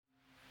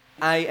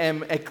I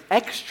am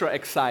extra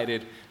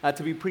excited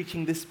to be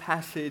preaching this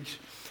passage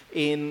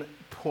in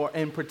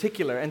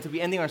particular and to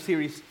be ending our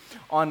series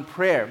on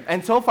prayer.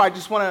 And so far, I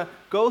just want to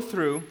go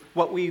through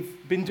what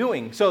we've been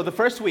doing. So the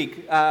first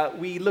week,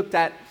 we looked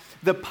at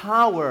the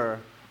power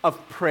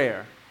of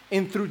prayer.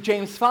 And through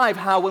James 5,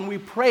 how when we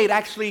pray,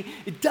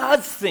 it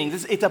does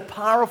things. It's a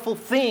powerful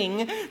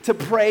thing to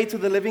pray to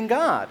the living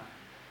God.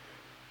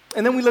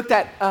 And then we looked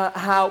at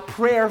how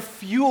prayer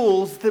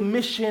fuels the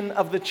mission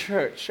of the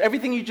church.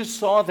 Everything you just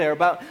saw there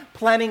about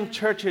planning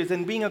churches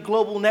and being a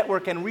global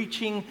network and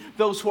reaching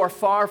those who are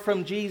far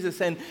from Jesus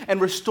and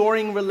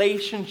restoring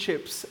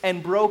relationships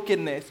and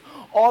brokenness,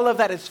 all of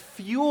that is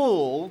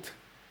fueled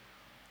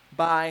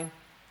by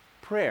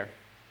prayer.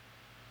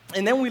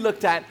 And then we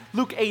looked at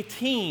Luke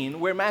 18,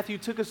 where Matthew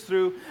took us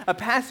through a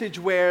passage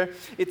where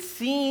it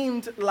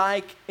seemed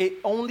like it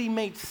only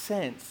made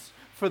sense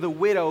for the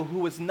widow who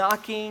was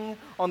knocking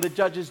on the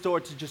judge's door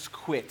to just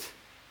quit.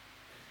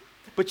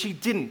 But she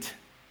didn't.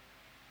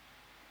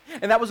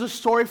 And that was a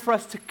story for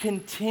us to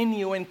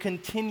continue and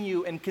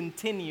continue and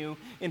continue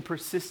in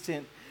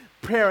persistent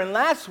prayer. And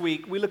last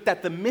week, we looked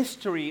at the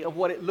mystery of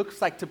what it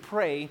looks like to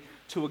pray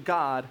to a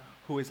God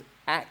who is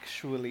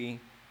actually,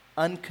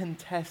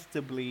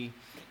 uncontestably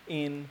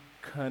in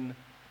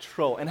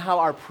control. And how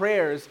our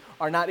prayers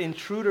are not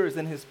intruders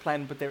in His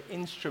plan, but they're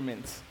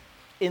instruments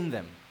in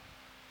them.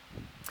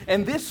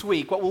 And this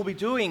week, what we'll be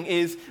doing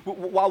is,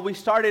 while we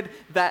started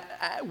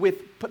that with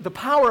the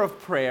power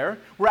of prayer,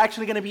 we're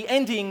actually going to be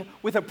ending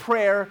with a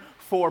prayer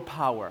for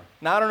power.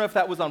 Now, I don't know if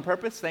that was on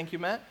purpose. Thank you,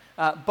 Matt.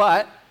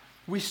 But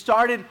we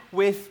started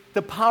with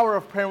the power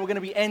of prayer, and we're going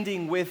to be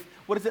ending with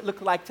what does it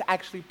look like to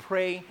actually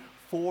pray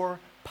for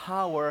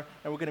power.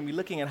 And we're going to be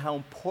looking at how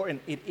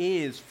important it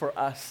is for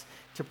us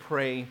to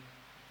pray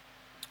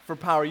for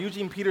power.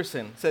 Eugene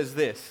Peterson says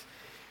this: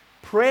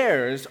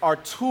 prayers are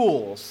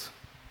tools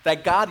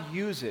that God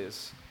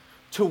uses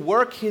to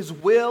work His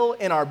will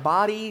in our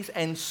bodies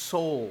and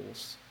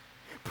souls.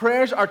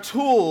 Prayers are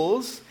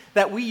tools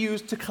that we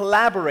use to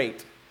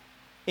collaborate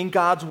in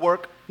God's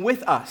work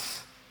with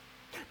us.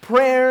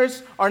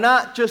 Prayers are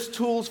not just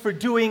tools for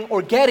doing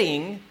or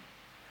getting,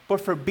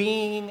 but for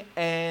being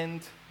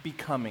and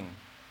becoming.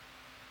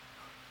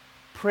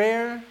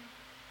 Prayer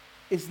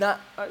is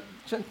not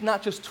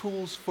just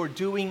tools for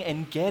doing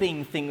and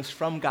getting things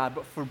from God,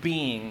 but for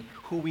being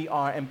who we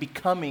are and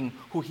becoming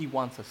who He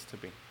wants us to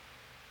be.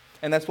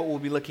 And that's what we'll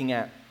be looking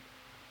at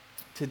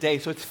today.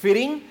 So it's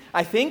fitting,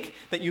 I think,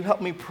 that you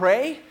help me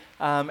pray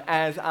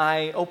as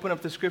I open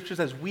up the Scriptures,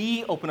 as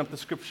we open up the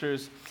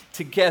Scriptures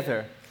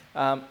together,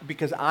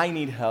 because I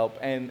need help,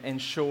 and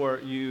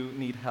sure you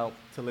need help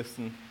to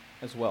listen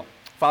as well.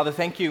 Father,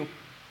 thank you.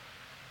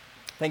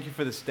 Thank you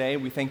for this day.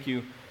 We thank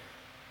you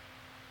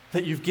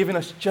that you've given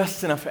us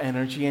just enough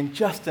energy and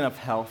just enough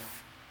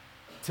health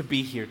to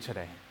be here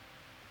today.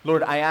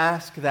 Lord, I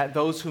ask that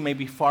those who may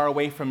be far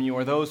away from you,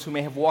 or those who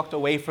may have walked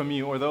away from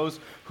you, or those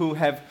who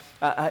have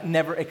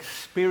never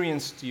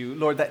experienced you,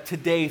 Lord, that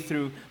today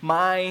through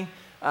my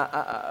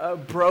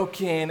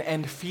broken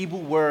and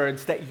feeble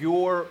words, that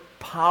your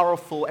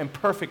powerful and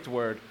perfect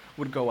word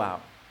would go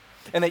out,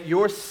 and that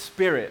your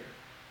Spirit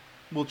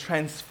will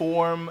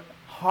transform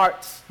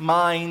hearts,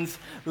 minds,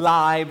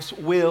 lives,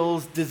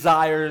 wills,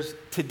 desires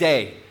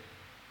today.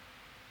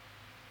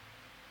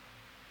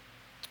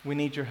 We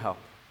need your help.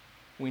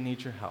 We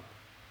need your help.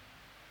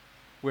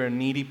 We're a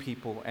needy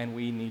people, and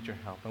we need your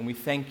help. And we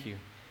thank you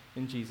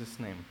in Jesus'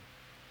 name.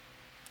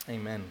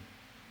 Amen.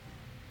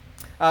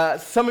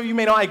 Some of you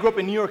may know I grew up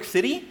in New York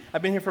City.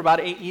 I've been here for about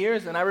 8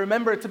 years, and I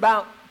remember it's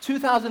about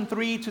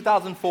 2003,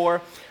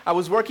 2004. I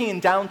was working in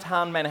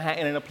downtown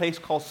Manhattan in a place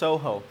called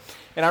Soho.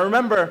 And I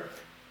remember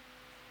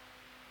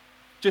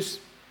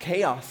just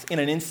chaos in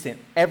an instant.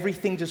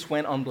 Everything just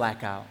went on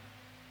blackout.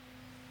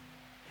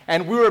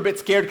 And we were a bit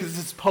scared because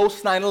this is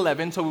post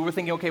 9/11, so we were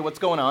thinking, okay, what's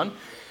going on?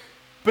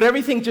 But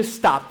everything just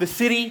stopped. The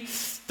city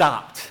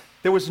stopped.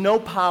 There was no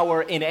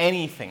power in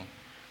anything.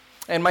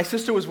 And my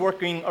sister was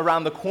working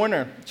around the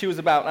corner. She was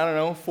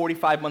about,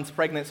 45 months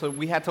pregnant, so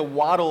we had to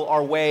waddle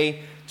our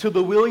way to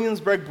the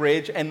Williamsburg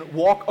Bridge and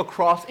walk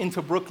across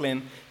into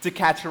Brooklyn to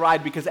catch a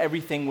ride because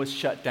everything was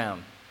shut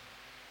down.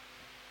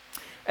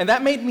 And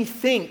that made me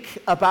think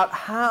about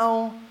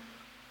how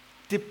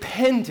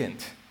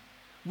dependent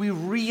we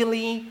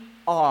really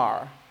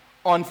are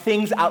on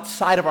things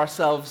outside of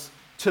ourselves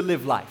to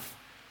live life.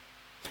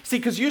 See,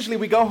 because usually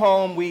we go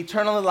home, we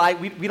turn on the light,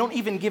 we don't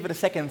even give it a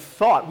second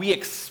thought. We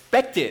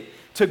expect it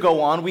to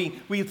go on.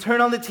 We turn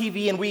on the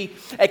TV and we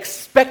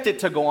expect it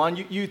to go on.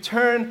 You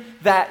turn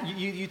that,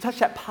 you touch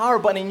that power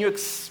button and you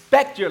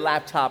expect your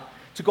laptop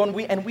to go on.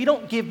 And we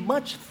don't give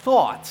much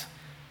thought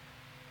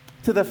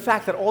to the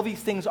fact that all these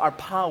things are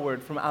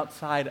powered from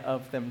outside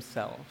of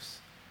themselves.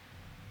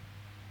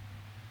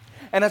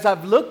 And as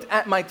I've looked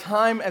at my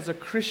time as a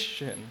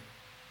Christian,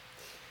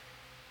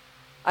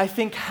 I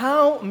think,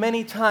 how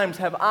many times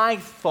have I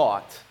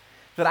thought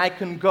that I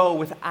can go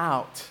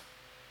without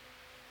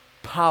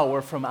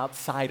power from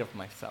outside of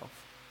myself?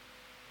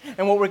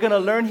 And what we're going to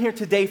learn here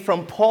today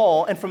from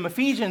Paul and from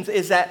Ephesians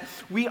is that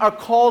we are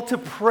called to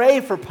pray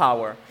for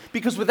power.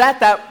 Because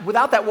without that,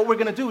 what we're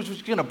going to do is we're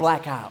just going to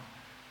black out.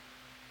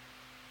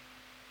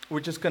 We're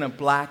just going to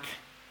black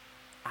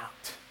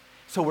out.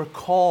 So we're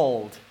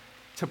called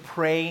to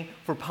pray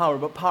for power,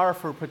 but power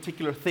for a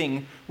particular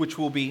thing, which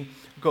we'll be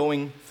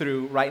going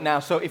through right now.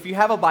 So if you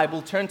have a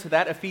Bible, turn to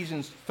that,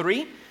 Ephesians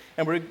 3,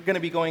 and we're going to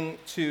be going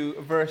to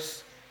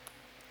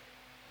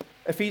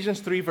Ephesians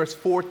 3, verse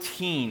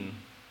 14.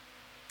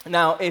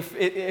 Now,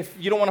 if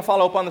you don't want to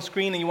follow up on the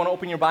screen and you want to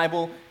open your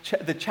Bible,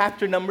 the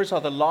chapter numbers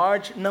are the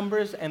large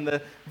numbers and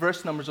the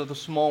verse numbers are the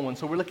small ones.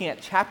 So we're looking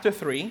at chapter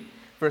 3,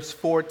 verse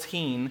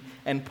 14,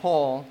 and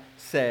Paul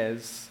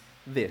says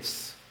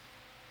this.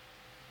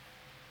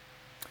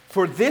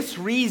 For this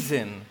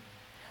reason,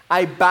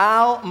 I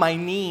bow my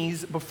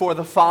knees before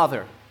the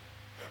Father,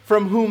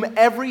 from whom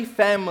every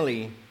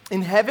family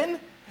in heaven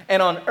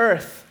and on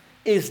earth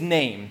is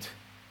named.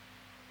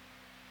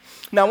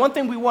 Now, one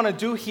thing we want to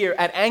do here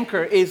at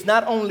Anchor is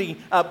not only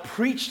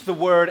preach the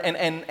word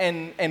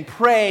and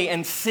pray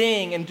and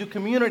sing and do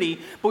community,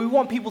 but we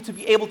want people to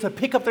be able to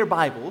pick up their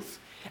Bibles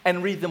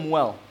and read them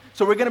well.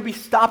 So we're going to be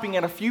stopping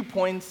at a few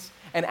points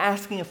and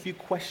asking a few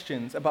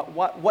questions about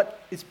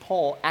what is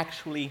Paul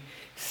actually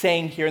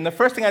saying here. And the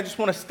first thing I just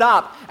want to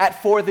stop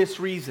at, for this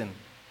reason.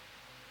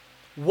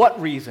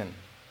 What reason?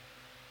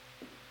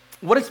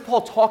 What is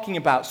Paul talking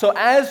about? So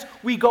as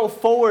we go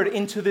forward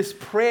into this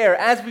prayer,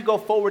 as we go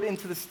forward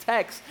into this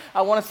text,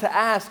 I want us to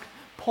ask,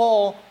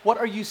 Paul, what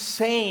are you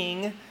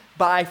saying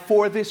by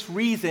for this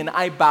reason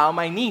I bow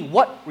my knee?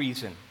 What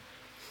reason?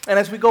 And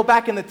as we go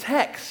back in the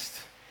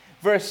text,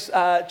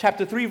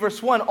 chapter 3,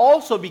 verse 1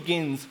 also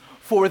begins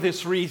for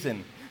this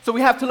reason. So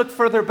we have to look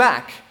further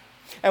back.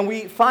 And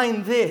we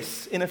find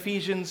this in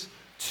Ephesians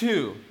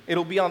 2.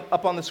 It'll be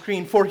up on the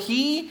screen. For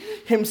he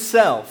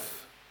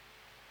himself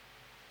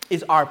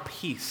is our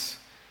peace,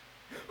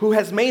 who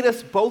has made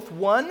us both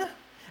one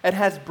and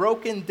has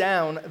broken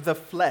down the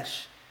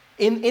flesh,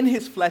 in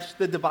his flesh,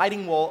 the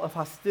dividing wall of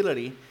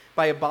hostility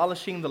by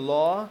abolishing the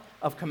law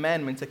of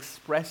commandments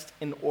expressed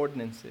in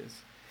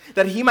ordinances,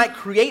 that he might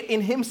create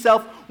in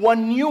himself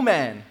one new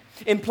man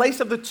in place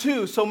of the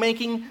two, so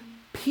making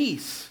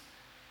peace,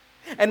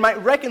 and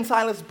might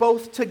reconcile us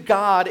both to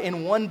God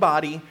in one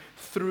body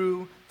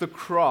through the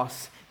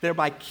cross,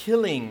 thereby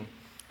killing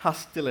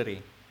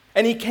hostility.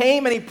 And he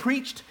came and he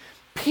preached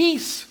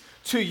peace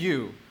to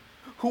you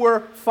who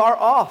were far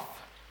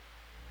off,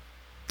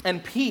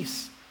 and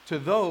peace to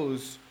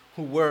those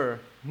who were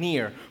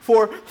near.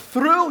 For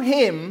through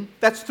him,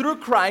 that's through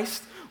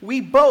Christ,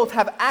 we both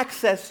have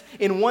access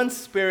in one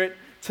spirit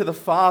to the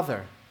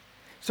Father.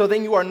 So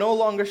then you are no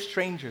longer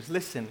strangers.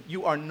 Listen,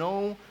 you are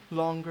no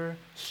longer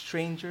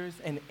strangers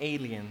and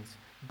aliens,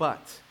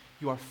 but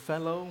you are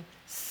fellow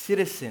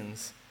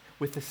citizens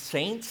with the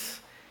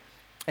saints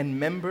and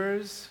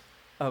members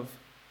of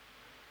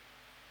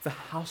the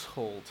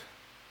household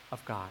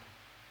of God.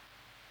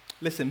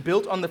 Listen,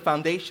 built on the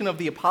foundation of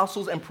the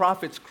apostles and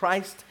prophets,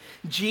 Christ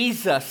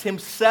Jesus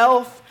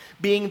himself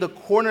being the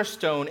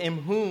cornerstone, in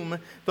whom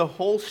the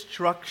whole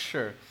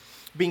structure,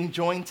 being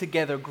joined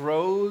together,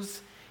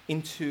 grows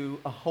into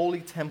a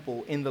holy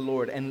temple in the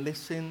Lord. And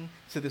listen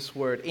to this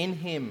word. In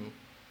him,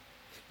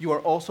 you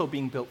are also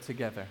being built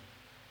together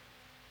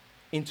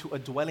into a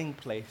dwelling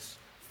place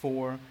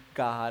for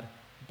God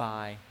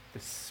by the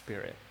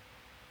Spirit.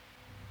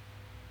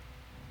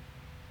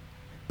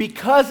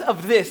 Because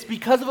of this,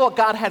 because of what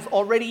God has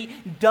already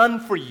done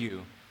for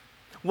you,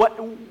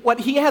 what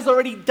he has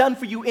already done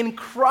for you in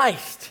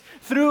Christ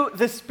through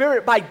the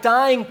Spirit by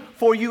dying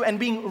for you and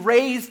being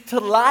raised to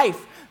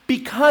life,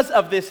 because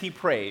of this he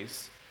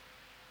prays.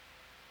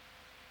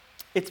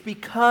 It's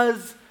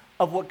because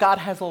of what God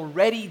has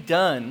already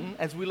done,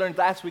 as we learned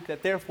last week,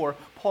 that therefore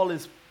Paul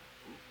is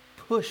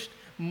pushed,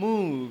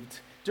 moved,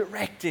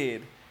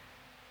 directed,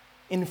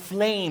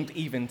 inflamed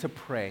even to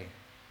pray.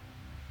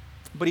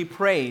 But he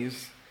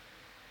prays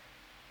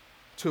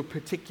to a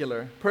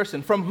particular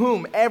person, from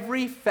whom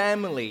every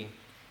family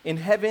in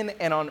heaven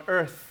and on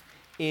earth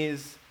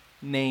is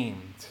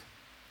named.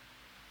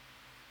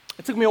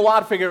 It took me a while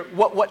to figure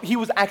what he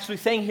was actually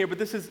saying here, but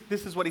this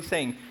is what he's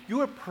saying.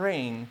 You are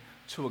praying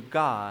to a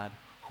God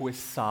who is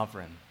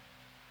sovereign.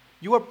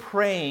 You are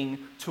praying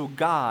to a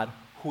God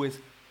who is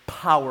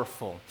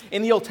powerful.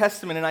 In the Old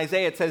Testament, in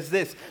Isaiah, it says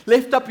this: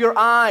 lift up your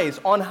eyes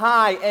on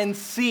high and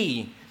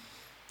see.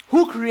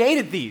 Who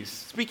created these?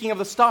 Speaking of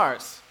the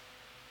stars.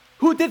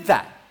 Who did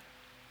that?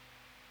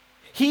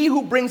 He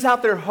who brings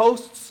out their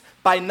hosts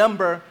by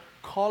number,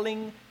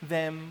 calling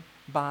them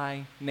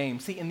by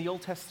name. See, in the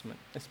Old Testament,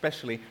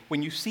 especially,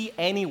 when you see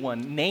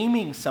anyone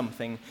naming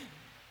something,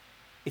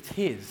 it's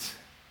his,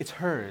 it's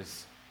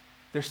hers.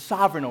 They're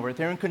sovereign over it,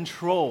 they're in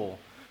control.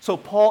 So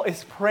Paul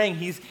is praying,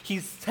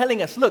 he's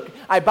telling us, look,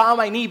 I bow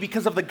my knee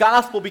because of the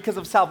gospel, because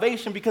of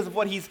salvation, because of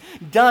what he's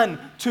done.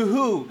 To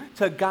who?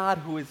 To God,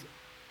 who is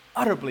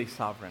utterly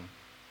sovereign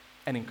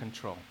and in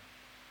control.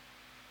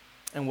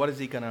 And what is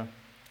he going to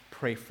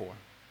pray for?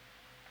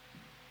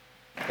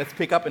 Let's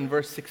pick up in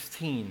verse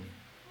 16.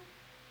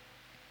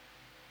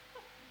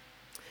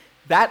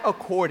 that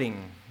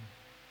according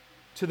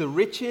to the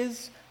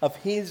riches of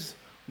his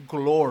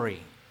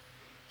glory,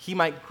 he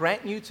might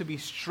grant you to be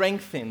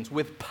strengthened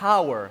with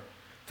power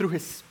through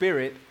his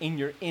Spirit in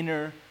your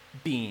inner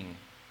being.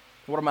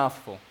 What a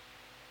mouthful.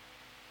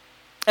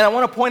 And I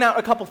want to point out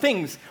a couple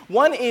things.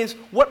 One is,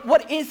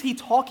 what is he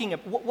talking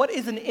about? What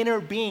is an inner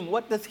being?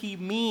 What does he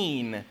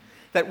mean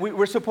that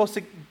we're supposed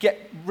to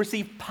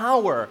receive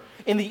power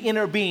in the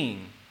inner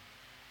being?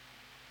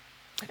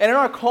 And in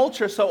our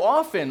culture, so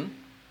often,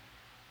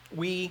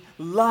 we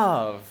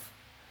love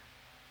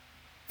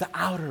the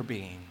outer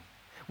being.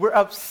 We're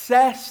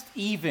obsessed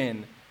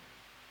even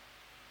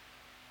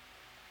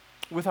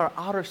with our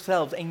outer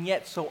selves, and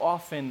yet so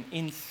often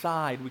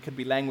inside we could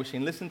be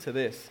languishing. Listen to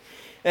this.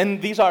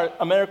 And these are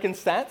American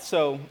stats,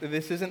 so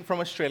this isn't from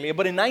Australia.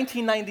 But in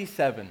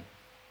 1997,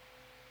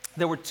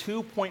 there were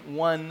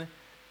 2.1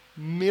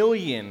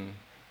 million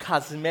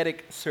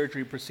cosmetic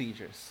surgery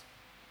procedures.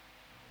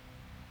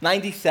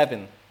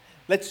 97.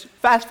 Let's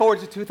fast forward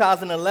to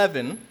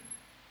 2011.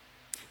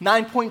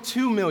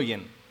 9.2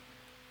 million.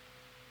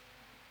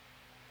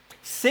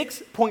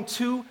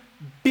 $6.2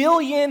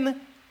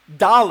 billion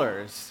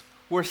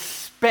were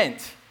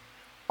spent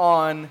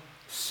on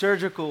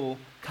surgical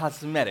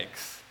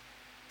cosmetics.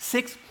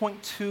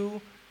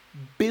 $6.2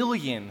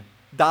 billion.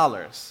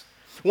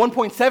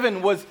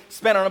 1.7 was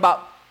spent on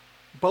about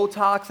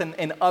Botox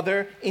and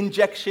other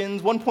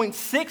injections.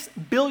 $1.6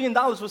 billion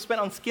was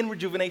spent on skin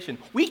rejuvenation.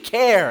 We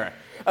care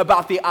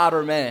about the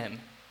outer man.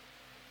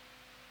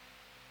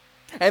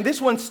 And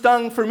this one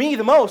stung for me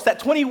the most, that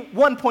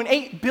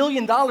 $21.8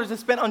 billion is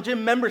spent on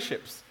gym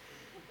memberships.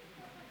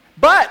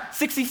 But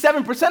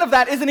 67% of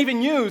that isn't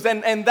even used,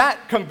 and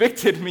that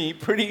convicted me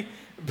pretty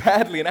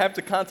badly, and I have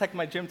to contact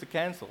my gym to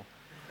cancel.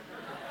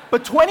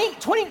 But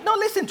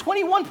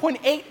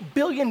 $21.8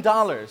 billion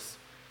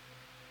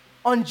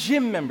on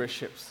gym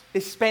memberships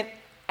is spent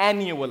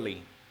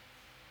annually.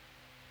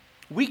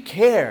 We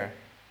care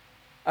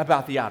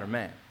about the outer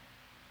man.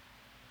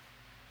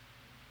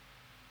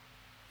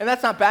 And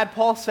that's not bad.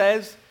 Paul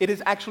says it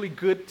is actually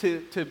good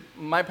to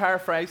my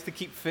paraphrase, to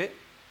keep fit.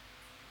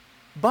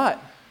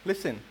 But,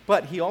 listen,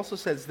 he also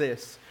says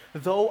this,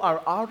 though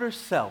our outer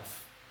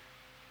self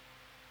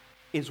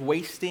is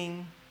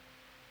wasting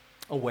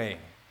away,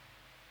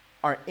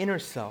 our inner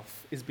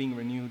self is being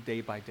renewed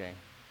day by day.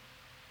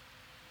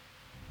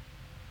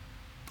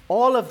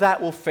 All of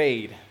that will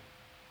fade.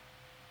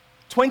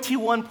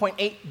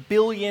 $21.8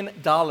 billion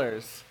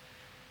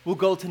will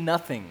go to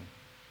nothing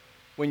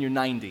when you're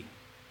 90.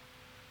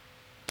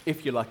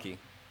 If you're lucky.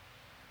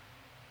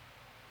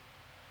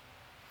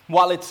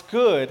 While it's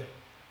good,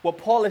 what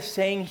Paul is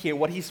saying here,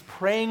 what he's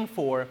praying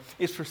for,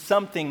 is for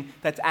something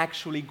that's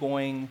actually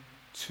going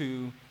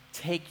to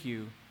take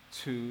you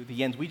to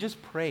the end. We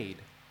just prayed,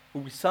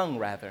 or we sung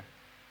rather.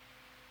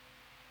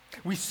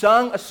 We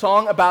sung a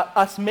song about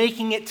us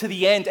making it to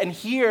the end, and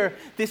here,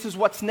 this is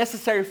what's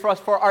necessary for us,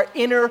 for our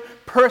inner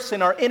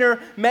person, our inner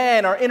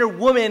man, our inner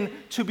woman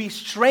to be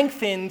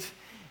strengthened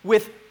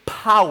with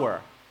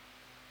power.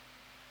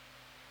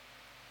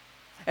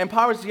 And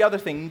power is the other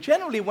thing.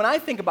 Generally, when I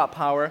think about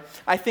power,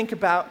 I think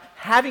about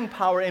having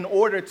power in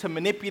order to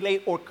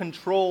manipulate or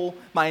control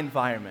my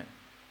environment.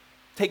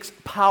 It takes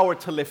power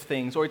to lift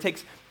things, or it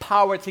takes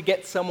power to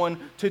get someone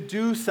to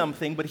do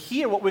something. But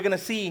here, what we're going to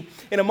see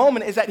in a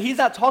moment is that he's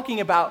not talking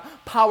about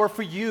power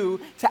for you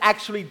to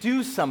actually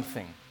do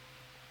something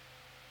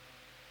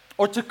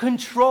or to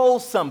control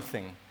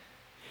something.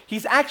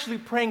 He's actually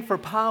praying for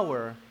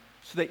power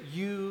so that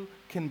you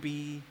can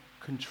be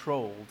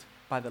controlled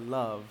by the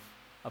love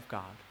of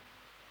God.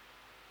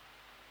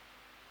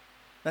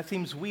 That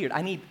seems weird.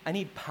 I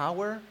need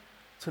power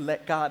to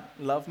let God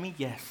love me?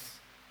 Yes.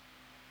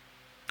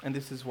 And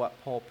this is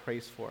what Paul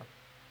prays for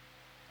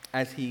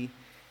as he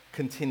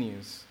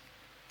continues.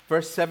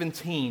 Verse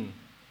 17.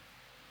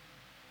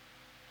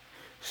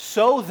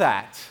 So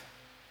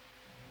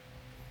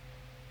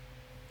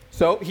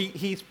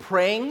he's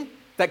praying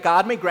that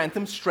God may grant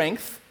them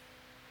strength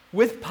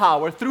with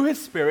power through his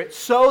Spirit,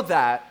 so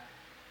that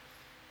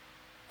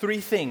three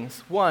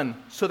things. One,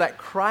 so that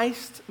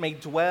Christ may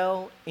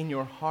dwell in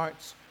your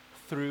hearts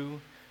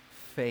through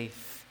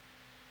faith.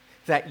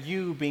 That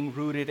you, being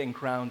rooted and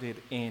grounded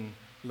in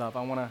love.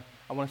 I want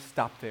to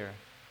stop there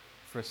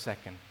for a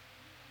second.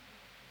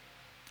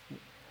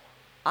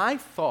 I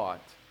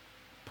thought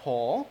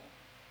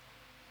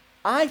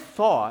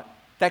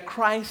that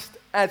Christ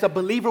as a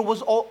believer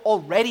was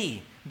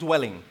already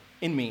dwelling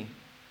in me.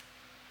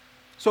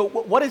 So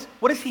what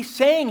is he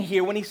saying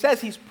here when he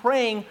says he's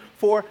praying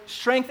for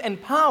strength and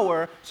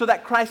power so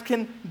that Christ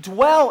can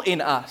dwell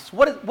in us?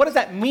 What does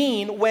that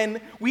mean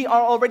when we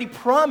are already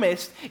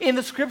promised in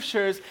the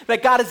Scriptures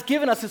that God has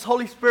given us His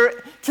Holy Spirit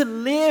to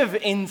live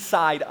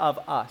inside of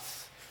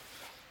us?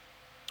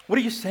 What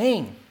are you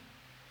saying?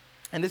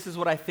 And this is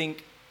what I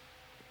think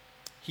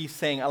he's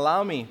saying.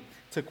 Allow me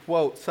to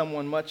quote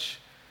someone much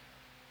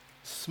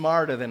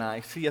smarter than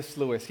I, C.S.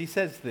 Lewis. He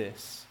says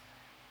this.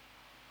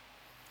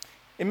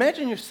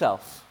 Imagine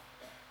yourself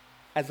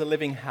as a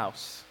living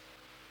house.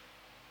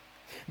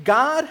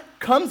 God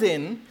comes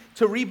in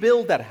to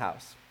rebuild that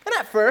house. And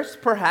at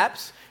first,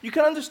 perhaps, you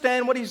can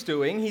understand what he's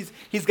doing.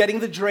 He's getting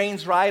the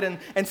drains right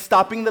and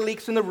stopping the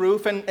leaks in the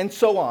roof and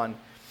so on.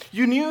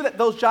 You knew that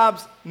those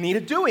jobs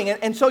needed doing,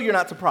 and so you're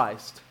not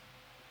surprised.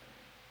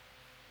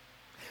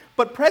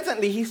 But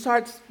presently, he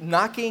starts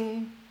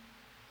knocking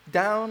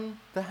down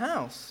the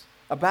house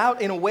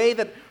about in a way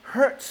that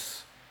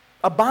hurts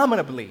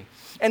abominably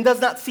and does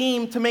not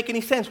seem to make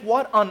any sense.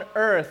 What on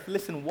earth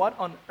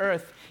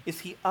is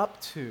he up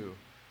to?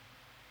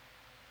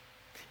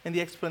 And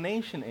the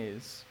explanation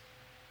is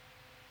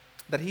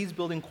that he's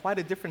building quite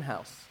a different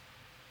house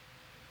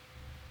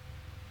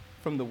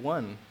from the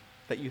one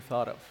that you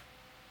thought of.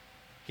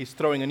 He's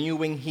throwing a new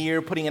wing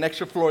here, putting an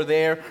extra floor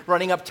there,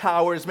 running up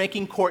towers,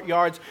 making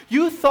courtyards.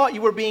 You thought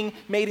you were being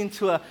made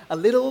into a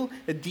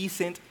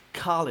decent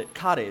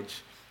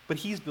cottage, but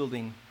he's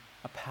building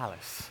a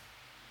palace.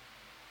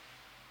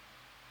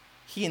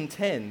 He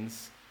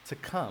intends to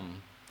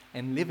come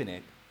and live in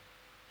it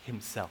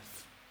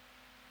himself.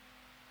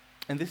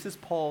 And this is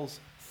Paul's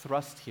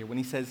thrust here when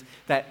he says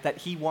that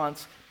he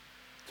wants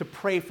to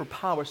pray for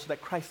power so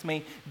that Christ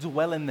may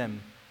dwell in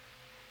them.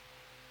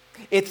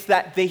 It's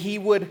that he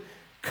would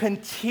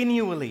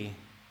continually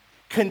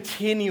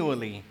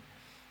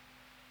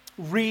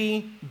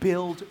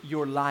rebuild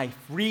your life,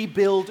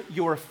 rebuild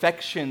your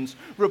affections,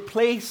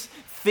 replace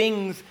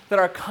things that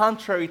are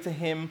contrary to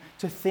him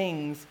to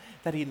things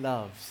that he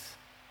loves.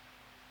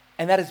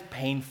 And that is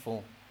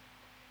painful.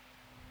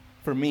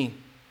 For me,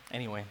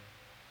 anyway.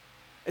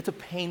 It's a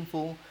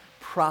painful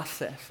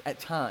process at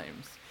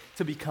times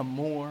to become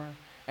more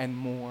and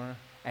more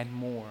and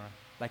more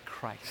like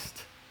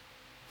Christ.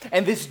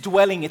 And this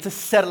dwelling, it's a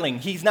settling.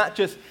 He's not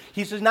just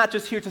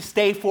here to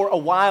stay for a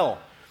while.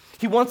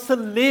 He wants to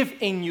live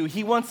in you.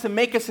 He wants to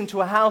make us into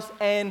a house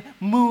and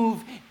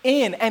move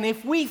in. And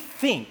if we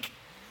think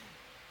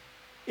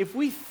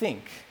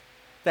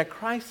that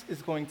Christ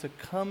is going to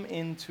come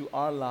into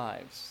our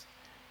lives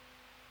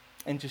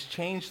and just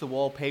change the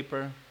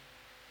wallpaper,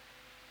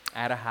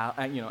 add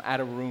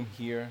a room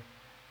here,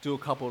 do a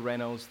couple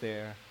renos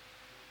there,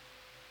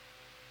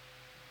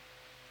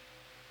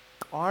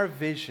 our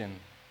vision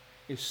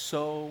is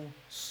so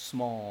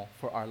small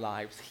for our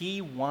lives. He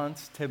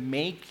wants to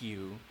make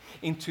you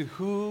into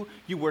who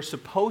you were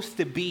supposed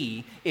to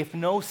be if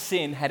no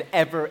sin had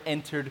ever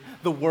entered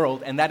the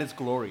world, and that is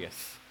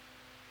glorious.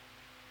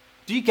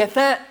 Do you get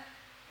that?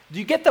 Do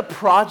you get the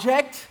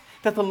project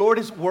that the Lord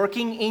is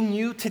working in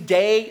you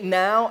today,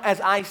 now, as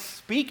I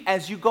speak,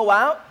 as you go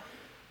out?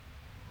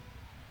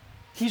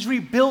 He's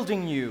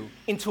rebuilding you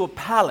into a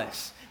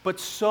palace, but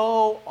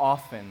so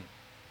often,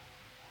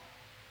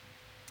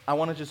 I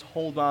want to just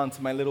hold on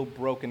to my little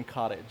broken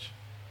cottage.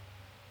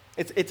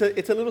 It's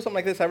a little something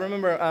like this. I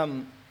remember,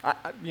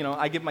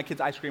 I give my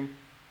kids ice cream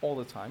all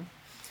the time.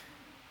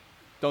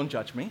 Don't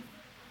judge me.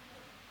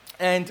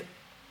 And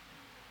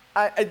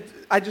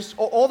I just,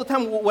 all the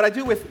time, what I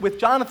do with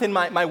Jonathan,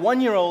 my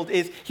 1-year-old,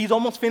 is he's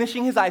almost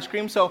finishing his ice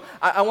cream, so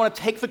I want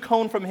to take the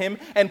cone from him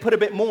and put a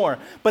bit more.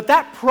 But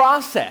that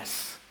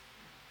process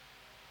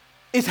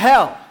is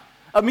hell.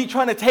 Of me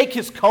trying to take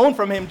his cone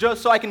from him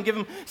just so I can give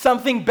him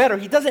something better.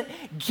 He doesn't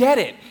get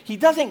it. He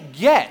doesn't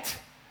get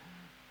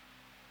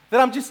that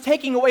I'm just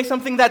taking away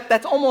something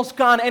that's almost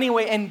gone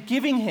anyway and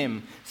giving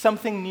him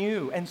something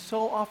new. And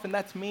so often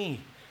that's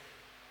me.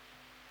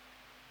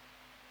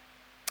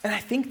 And I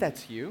think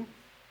that's you.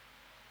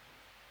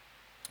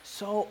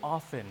 So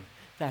often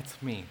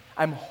that's me.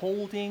 I'm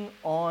holding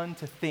on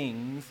to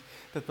things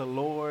that the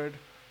Lord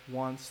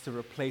wants to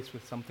replace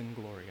with something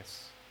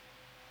glorious.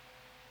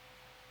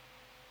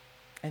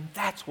 And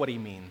that's what he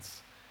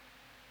means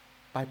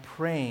by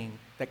praying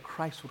that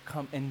Christ would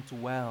come and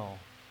dwell,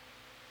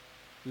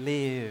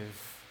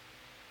 live,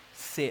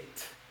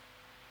 sit,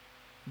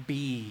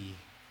 be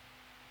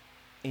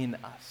in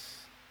us.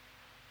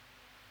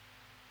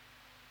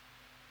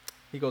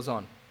 He goes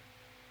on.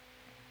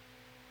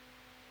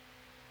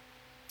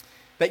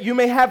 That you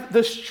may have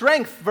the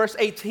strength, verse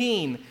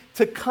 18,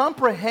 to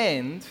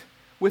comprehend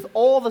with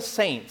all the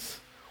saints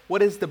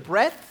what is the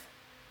breadth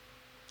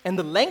and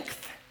the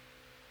length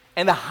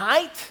and the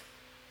height,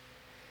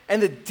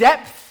 and the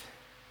depth,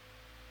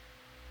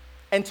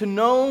 and to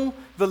know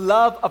the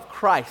love of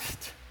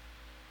Christ.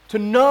 To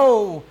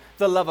know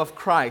the love of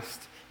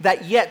Christ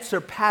that yet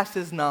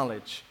surpasses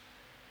knowledge.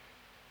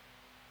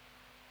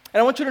 And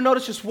I want you to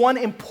notice just one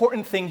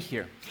important thing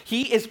here.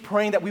 He is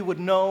praying that we would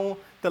know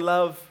the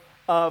love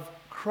of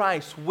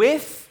Christ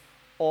with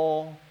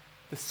all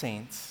the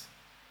saints.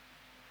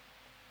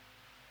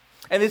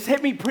 And this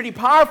hit me pretty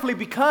powerfully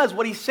because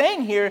what he's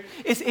saying here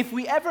is if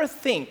we ever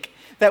think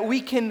that we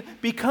can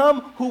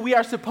become who we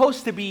are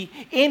supposed to be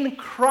in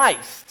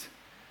Christ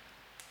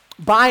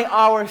by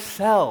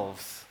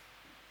ourselves,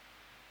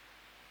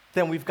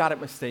 then we've got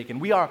it mistaken.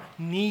 We are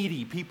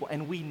needy people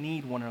and we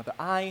need one another.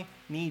 I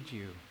need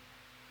you.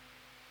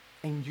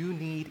 And you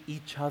need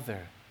each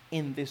other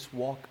in this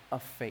walk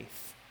of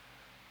faith.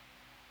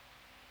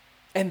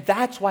 And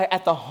that's why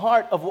at the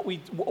heart of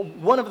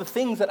one of the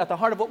things that at the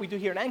heart of what we do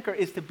here in Anchor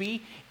is to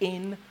be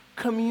in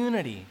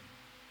community.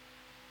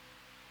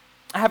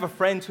 I have a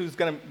friend who's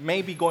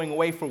maybe going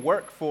away for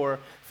work for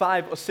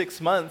 5 or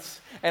 6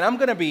 months, and I'm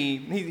going to be,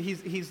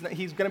 he's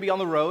going to be on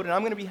the road, and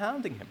I'm going to be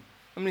hounding him.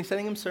 I'm going to be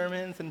sending him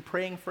sermons and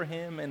praying for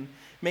him and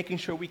making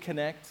sure we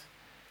connect.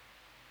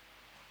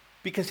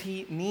 Because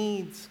he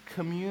needs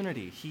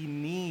community. He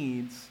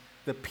needs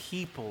the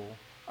people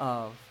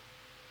of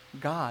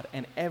God,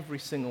 and every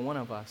single one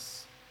of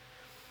us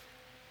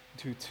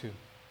do too.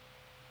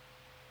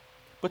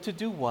 But to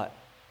do what?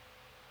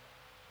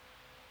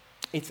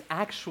 It's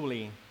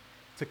actually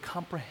to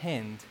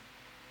comprehend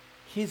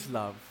his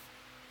love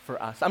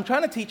for us. I'm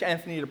trying to teach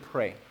Anthony to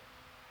pray.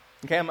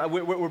 Okay,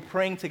 we're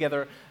praying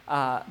together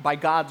by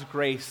God's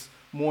grace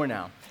more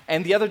now.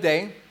 And the other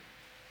day,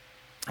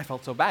 I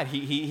felt so bad.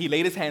 He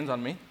laid his hands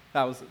on me.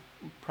 That was a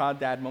proud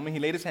dad moment. He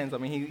laid his hands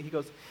on me.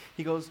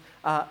 He goes,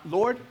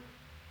 Lord,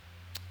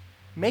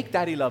 make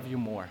Daddy love you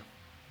more.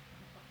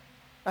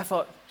 I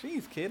thought,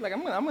 geez, kid, like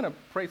I'm gonna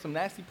pray some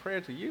nasty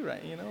prayer to you,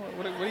 right? You know,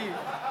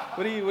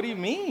 what do you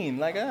mean?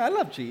 Like I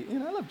love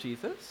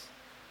Jesus.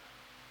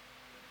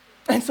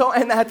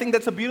 And I think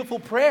that's a beautiful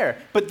prayer.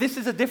 But this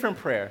is a different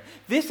prayer.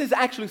 This is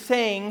actually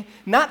saying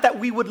not that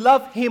we would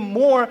love him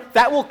more,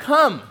 that will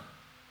come,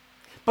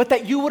 but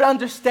that you would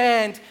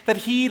understand that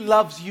he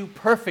loves you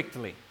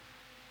perfectly.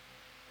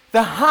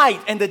 The height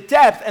and the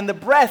depth and the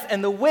breadth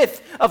and the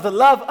width of the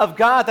love of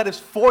God that is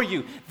for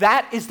you.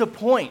 That is the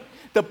point.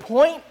 The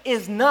point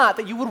is not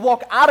that you would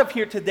walk out of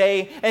here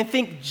today and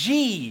think,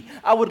 gee,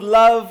 I would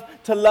love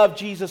to love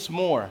Jesus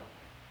more.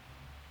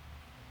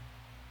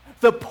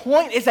 The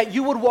point is that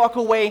you would walk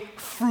away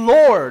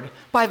floored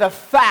by the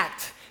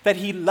fact that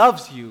he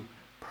loves you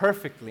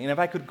perfectly. And if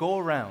I could go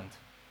around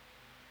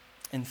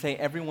and say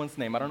everyone's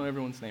name, I don't know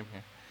everyone's name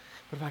here,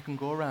 but if I can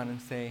go around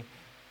and say,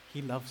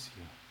 he loves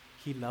you,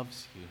 he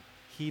loves you,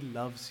 he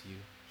loves you,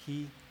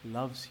 he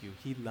loves you,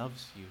 he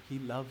loves you, he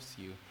loves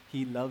you,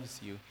 he loves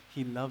you,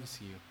 he loves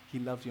you, he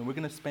loves you. And we're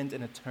going to spend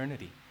an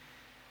eternity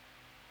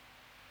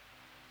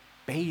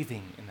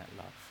bathing in that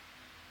love.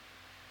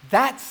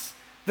 That's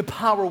the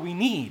power we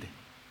need.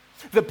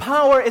 The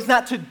power is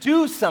not to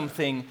do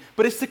something,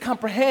 but it's to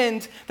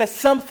comprehend that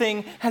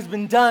something has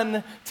been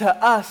done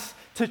to us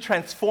to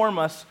transform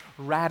us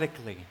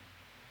radically.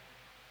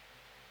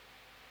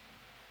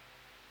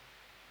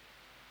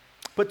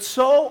 But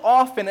so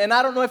often, and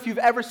I don't know if you've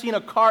ever seen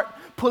a cart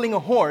pulling a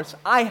horse,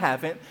 I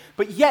haven't,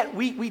 but yet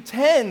we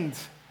tend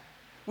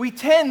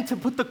to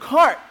put the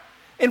cart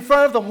in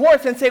front of the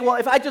horse and say, well,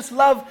 if I just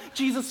love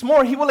Jesus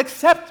more, he will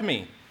accept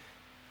me.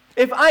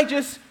 If I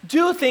just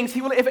do things,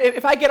 he will.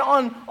 If I get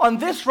on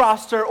this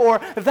roster or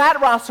that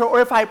roster,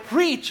 or if I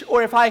preach,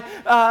 or if I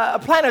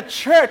plant a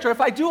church, or if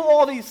I do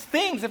all these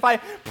things, if I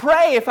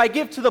pray, if I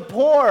give to the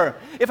poor,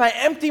 if I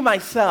empty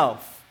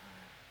myself,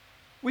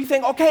 we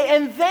think, okay,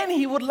 and then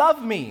he would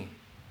love me.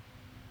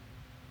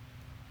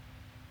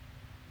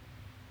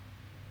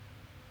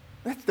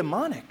 That's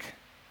demonic.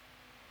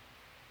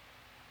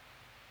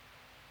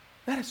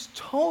 That is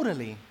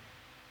totally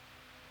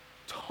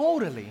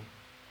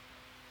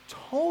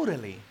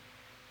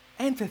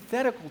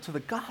antithetical to the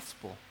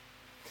gospel.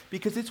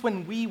 Because it's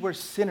when we were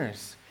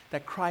sinners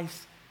that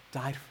Christ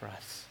died for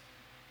us.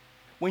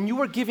 When you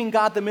were giving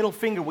God the middle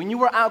finger, when you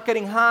were out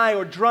getting high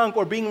or drunk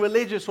or being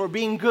religious or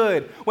being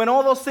good, when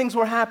all those things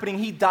were happening,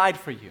 he died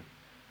for you.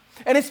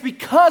 And it's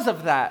because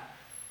of that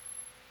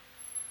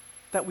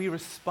that we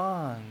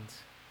respond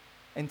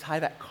and tie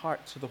that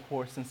cart to the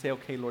horse and say,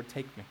 okay, Lord,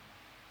 take me.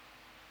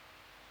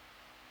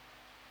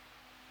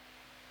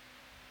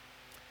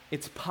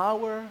 It's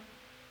power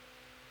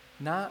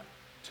not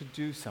to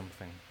do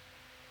something,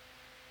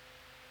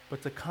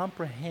 but to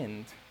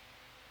comprehend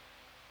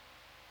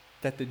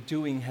that the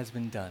doing has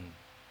been done.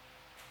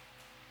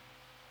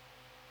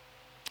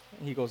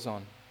 He goes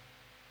on.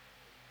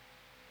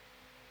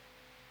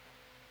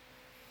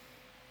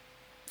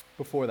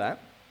 Before that,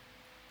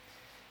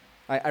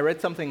 I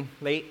read something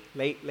late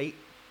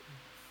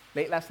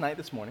last night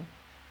this morning,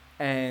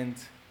 and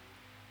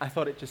I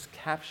thought it just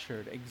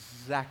captured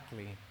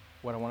exactly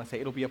what I want to say.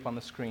 It'll be up on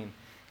the screen.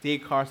 D.A.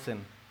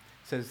 Carson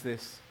says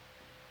this: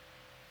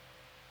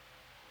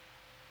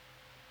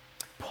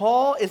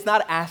 Paul is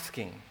not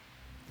asking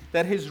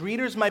that his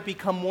readers might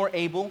become more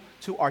able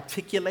to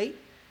articulate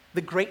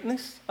the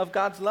greatness of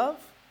God's love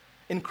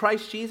in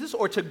Christ Jesus,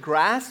 or to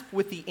grasp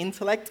with the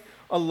intellect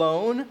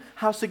alone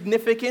how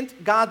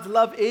significant God's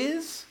love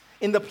is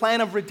in the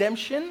plan of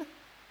redemption.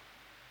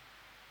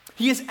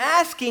 He is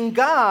asking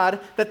God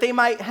that they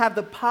might have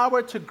the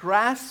power to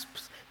grasp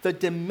the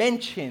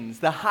dimensions,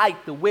 the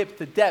height, the width,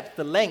 the depth,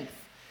 the length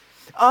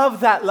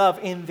of that love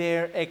in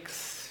their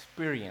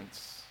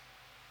experience.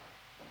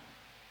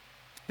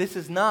 This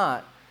is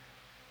not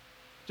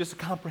just a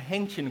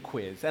comprehension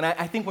quiz. And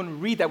I think when we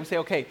read that, we say,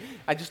 okay,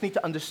 I just need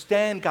to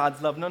understand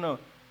God's love. No.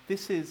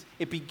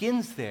 It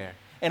begins there.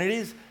 And it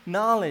is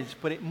knowledge,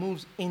 but it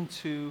moves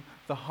into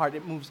the heart.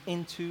 It moves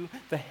into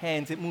the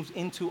hands. It moves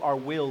into our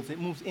wills. It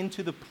moves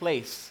into the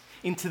place,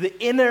 into the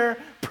inner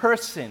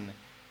person.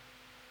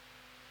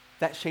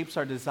 that shapes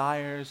our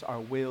desires, our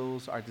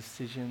wills, our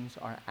decisions,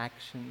 our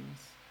actions.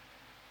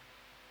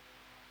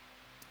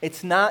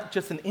 It's not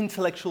just an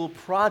intellectual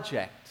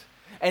project.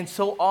 And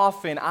so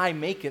often I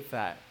make it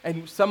that.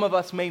 And some of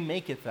us may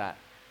make it that.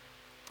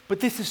 But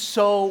this is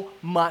so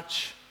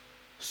much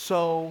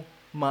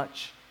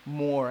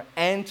more.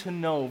 And to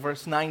know,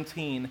 verse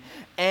 19,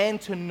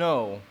 and to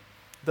know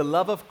the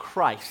love of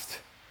Christ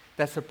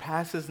that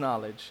surpasses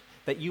knowledge,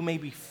 that you may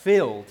be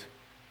filled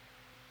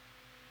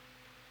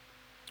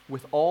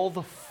with all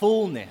the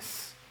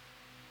fullness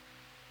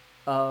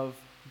of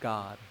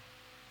God.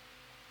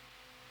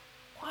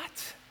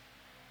 What?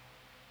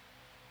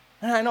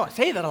 And I know I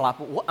say that a lot,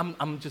 but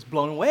I'm just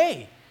blown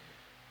away.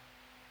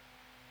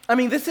 I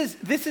mean, this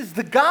is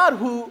the God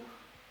who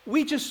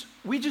we just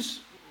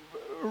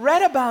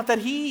read about, that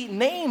he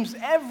names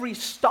every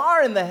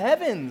star in the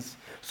heavens.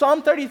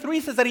 Psalm 33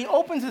 says that he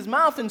opens his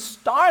mouth and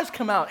stars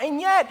come out. And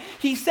yet,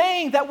 he's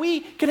saying that we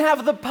can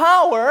have the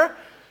power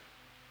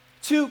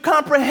to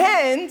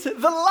comprehend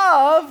the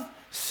love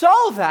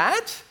so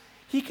that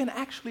he can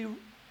actually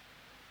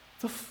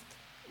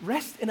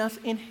rest in us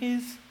in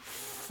his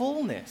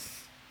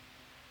fullness.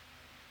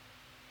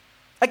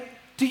 Like,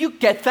 do you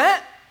get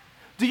that?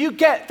 Do you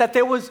get that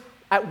there was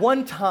at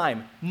one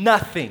time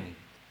nothing?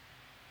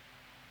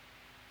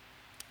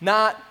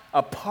 Not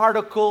a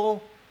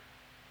particle,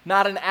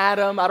 not an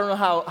atom. I don't know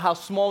how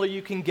smaller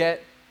you can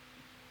get.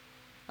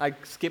 I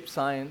skipped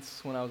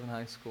science when I was in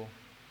high school.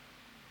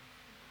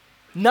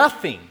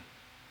 Nothing.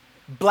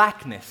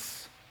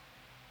 Blackness.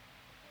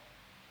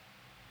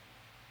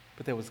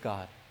 But there was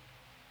God.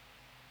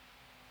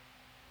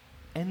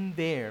 And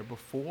there,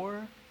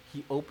 before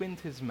he opened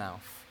his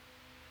mouth,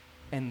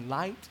 and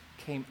light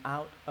came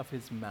out of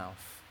his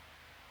mouth.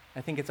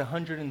 I think it's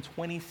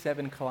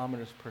 127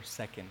 kilometers per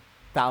second.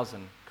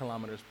 1,000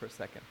 kilometers per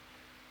second.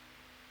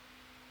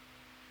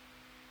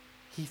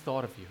 He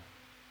thought of you.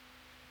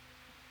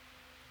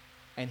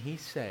 And he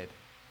said,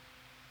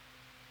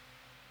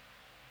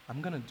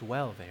 I'm going to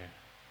dwell there.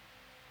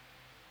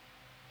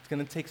 It's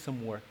going to take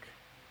some work,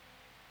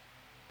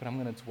 but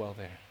I'm going to dwell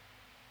there.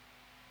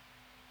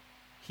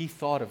 He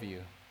thought of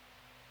you.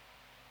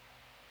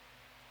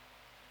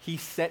 He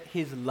set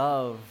his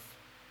love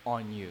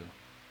on you.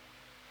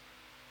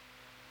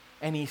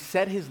 And he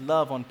set his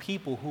love on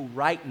people who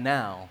right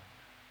now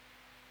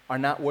are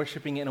not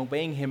worshiping and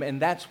obeying him. And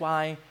that's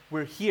why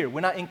we're here.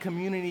 We're not in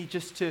community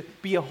just to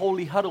be a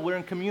holy huddle. We're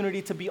in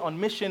community to be on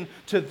mission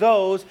to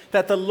those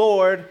that the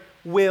Lord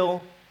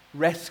will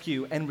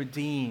rescue and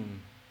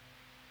redeem.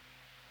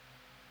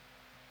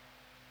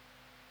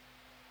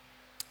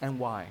 And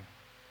why?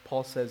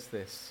 Paul says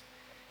this.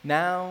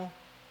 Now,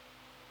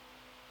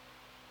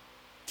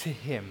 to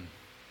him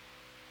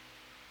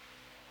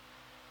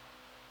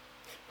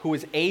who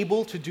is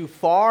able to do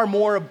far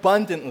more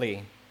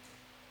abundantly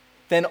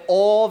than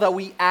all that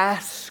we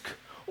ask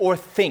or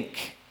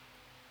think,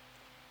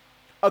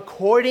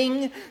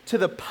 according to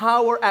the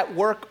power at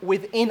work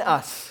within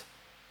us.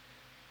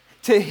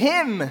 To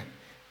him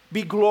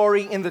be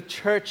glory in the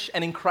church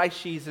and in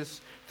Christ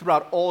Jesus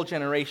throughout all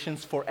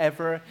generations,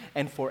 forever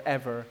and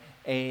forever.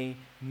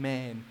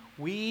 Amen.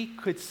 We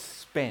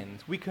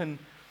can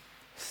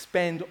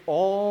spend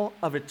all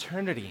of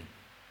eternity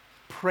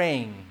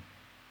praying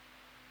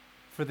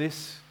for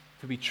this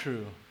to be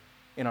true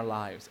in our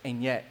lives.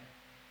 And yet,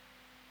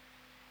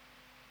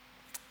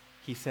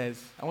 he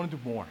says, I want to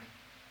do more.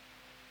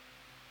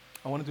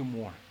 I want to do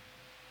more.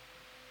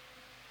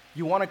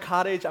 You want a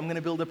cottage? I'm going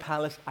to build a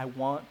palace. I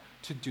want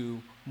to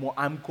do more.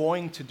 I'm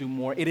going to do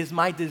more. It is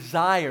my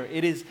desire.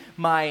 It is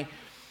my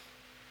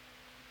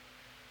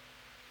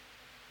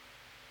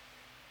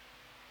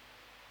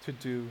to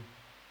do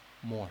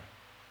more.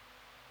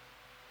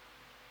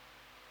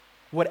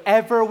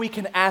 Whatever we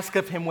can ask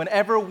of him,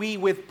 whenever we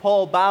with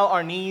Paul bow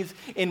our knees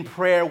in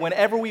prayer,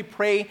 whenever we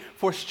pray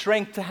for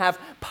strength to have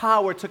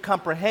power to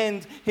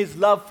comprehend his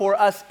love for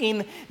us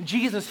in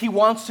Jesus, he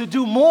wants to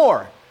do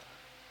more.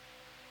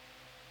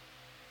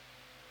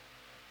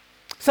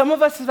 Some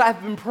of us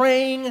have been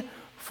praying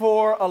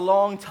for a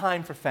long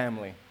time for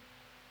family.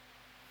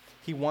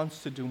 He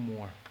wants to do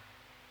more.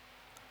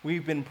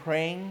 We've been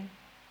praying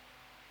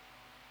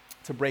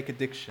to break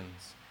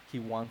addictions. He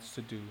wants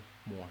to do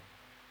more.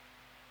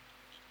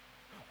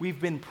 We've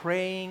been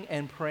praying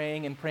and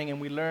praying and praying, and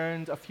we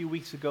learned a few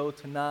weeks ago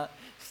to not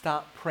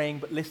stop praying,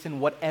 but listen,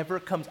 whatever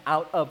comes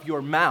out of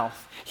your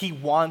mouth, he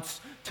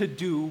wants to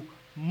do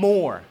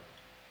more.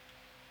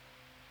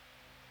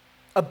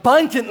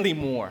 Abundantly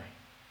more.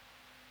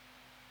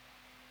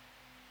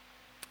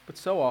 But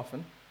so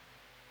often,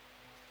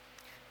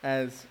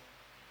 as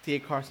D.A.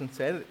 Carson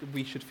said,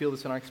 we should feel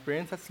this in our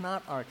experience. That's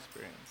not our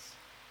experience.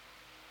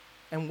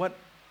 And what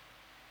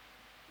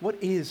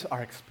is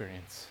our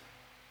experience?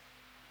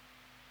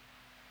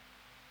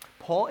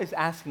 Paul is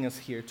asking us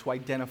here to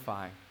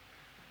identify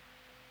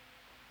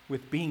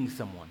with being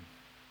someone.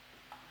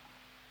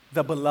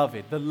 The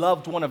beloved, the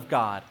loved one of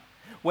God.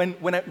 When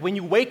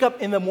you wake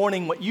up in the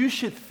morning, what you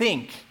should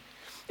think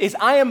is,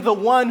 I am the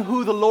one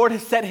who the Lord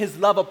has set his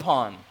love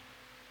upon.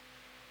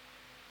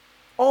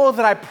 Oh,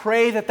 that I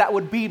pray that that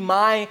would be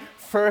my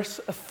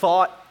first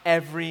thought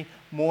every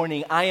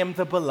morning. I am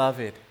the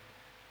beloved.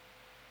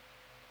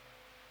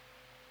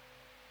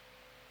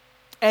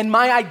 And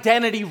my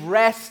identity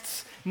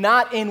rests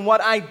not in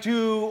what I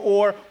do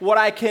or what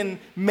I can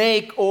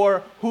make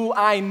or who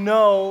I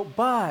know,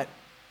 but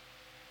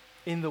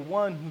in the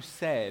one who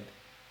said,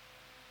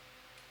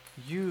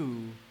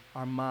 "You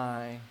are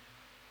my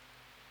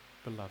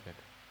beloved."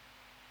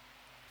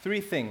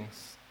 3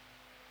 things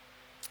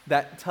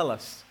that tell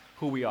us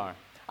who we are.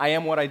 I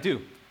am what I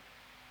do.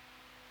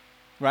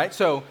 Right?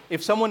 So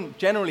if someone,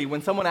 generally,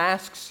 when someone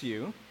asks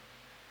you,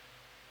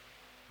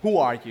 "Who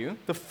are you?"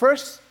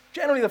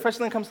 Generally the first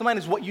thing that comes to mind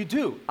is what you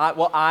do.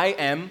 I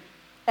am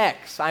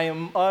X. I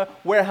am a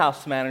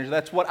warehouse manager.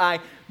 That's what I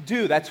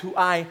do. That's who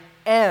I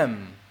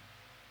am.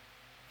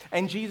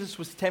 And Jesus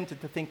was tempted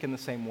to think in the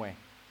same way.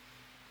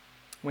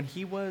 When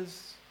he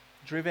was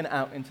driven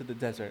out into the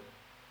desert,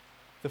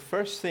 the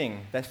first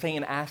thing that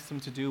Satan asked him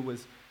to do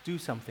was do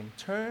something.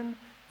 Turn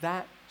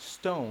that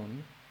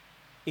stone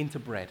into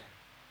bread.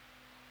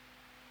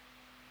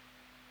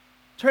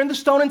 Turn the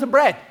stone into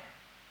bread.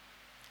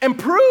 And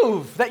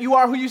prove that you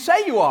are who you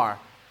say you are.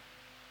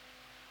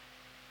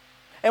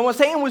 And what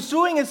Satan was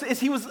doing is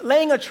he was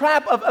laying a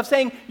trap of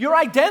saying your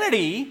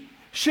identity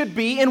should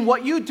be in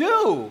what you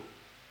do,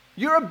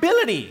 your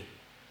ability.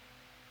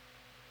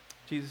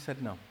 Jesus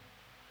said no.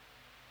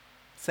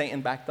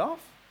 Satan backed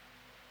off.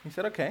 He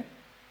said, "Okay.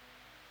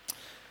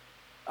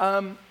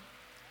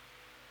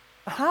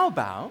 How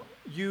about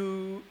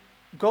you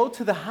go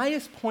to the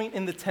highest point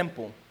in the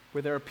temple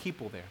where there are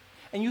people there,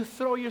 and you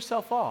throw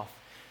yourself off?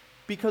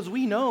 Because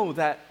we know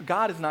that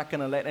God is not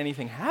going to let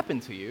anything happen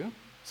to you.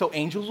 So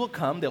angels will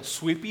come, they'll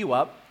sweep you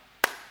up,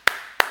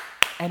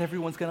 and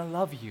everyone's going to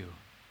love you.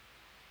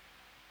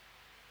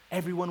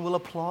 Everyone will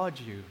applaud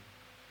you."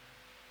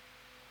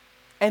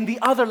 And the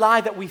other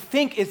lie that we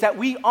think is that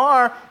we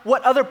are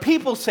what other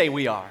people say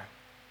we are.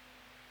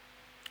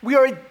 We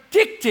are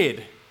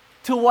addicted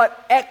to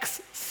what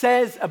X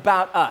says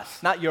about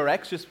us. Not your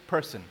X, just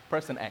person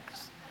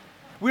X.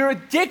 We're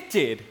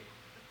addicted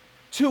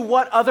to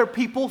what other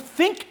people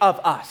think of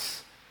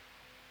us.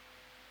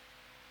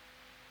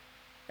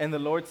 And the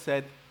Lord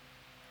said,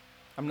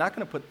 I'm not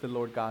going to put the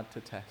Lord God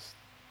to test.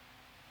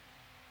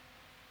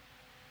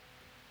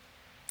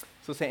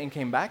 So Satan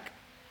came back,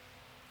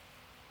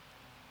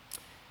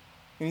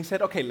 and he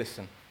said, "Okay,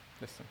 listen.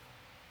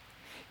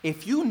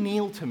 If you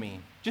kneel to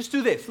me, just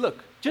do this,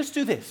 look, just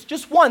do this,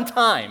 just one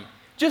time,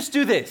 just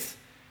do this.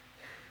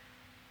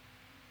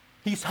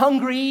 He's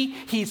hungry,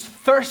 he's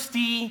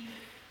thirsty.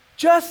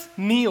 Just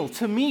kneel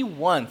to me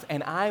once,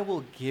 and I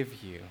will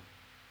give you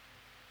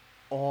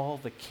all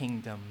the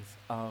kingdoms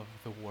of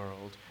the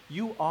world.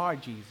 You are,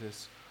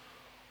 Jesus,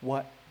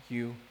 what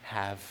you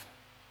have."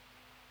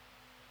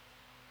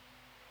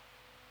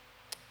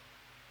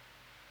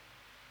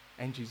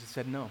 And Jesus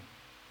said no.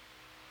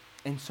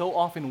 And so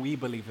often we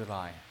believe the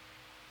lie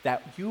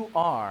that you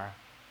are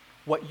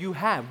what you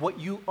have, what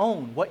you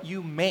own, what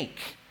you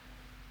make.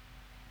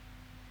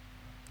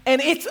 And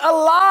it's a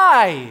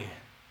lie.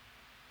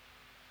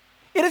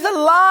 It is a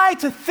lie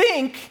to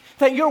think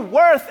that your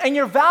worth and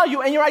your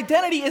value and your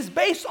identity is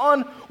based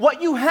on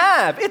what you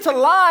have. It's a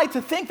lie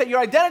to think that your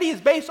identity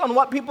is based on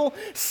what people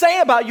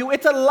say about you.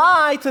 It's a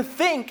lie to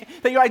think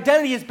that your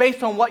identity is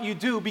based on what you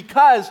do,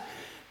 because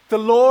the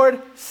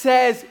Lord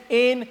says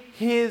in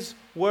His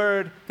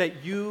Word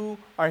that you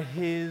are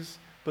His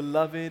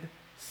beloved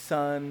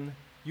son,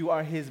 you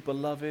are His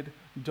beloved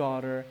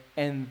daughter,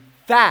 and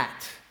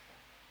that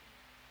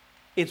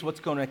is what's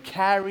going to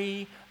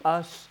carry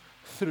us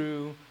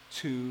through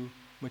to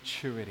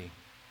maturity.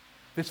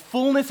 This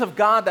fullness of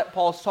God that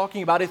Paul's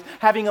talking about is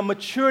having a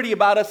maturity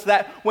about us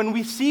that when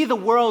we see the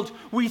world,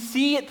 we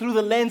see it through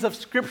the lens of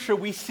Scripture.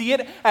 We see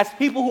it as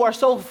people who are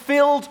so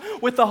filled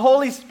with the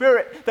Holy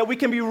Spirit that we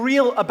can be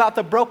real about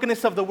the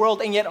brokenness of the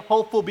world and yet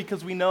hopeful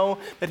because we know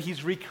that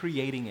He's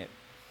recreating it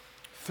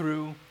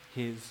through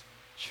His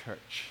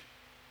church.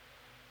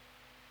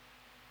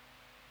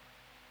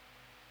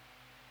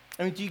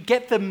 I mean, do you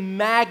get the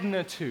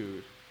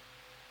magnitude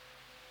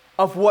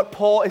of what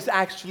Paul is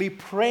actually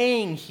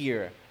praying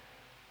here?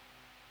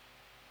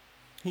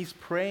 He's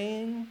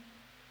praying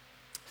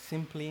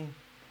simply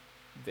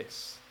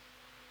this.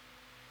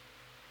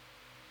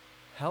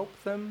 Help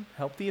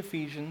the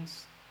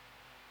Ephesians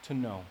to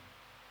know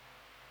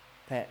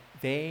that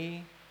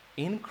they,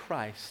 in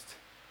Christ,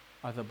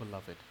 are the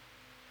beloved.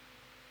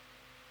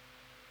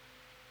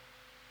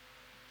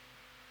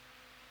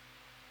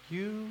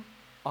 You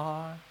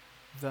are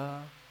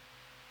the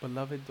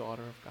beloved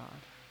daughter of God.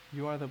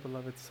 You are the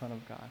beloved son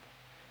of God.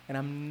 And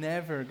I'm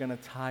never going to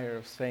tire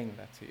of saying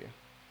that to you.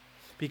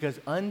 Because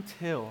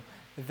until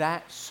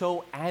that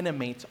so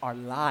animates our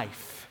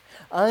life,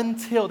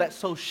 until that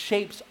so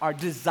shapes our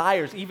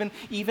desires,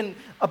 even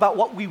about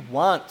what we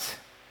want,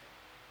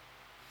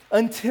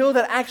 until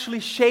that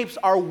actually shapes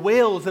our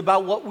wills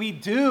about what we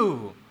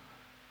do,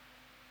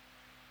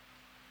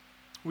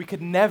 we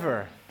could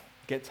never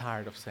get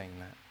tired of saying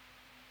that.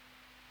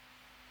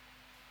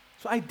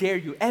 So I dare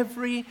you,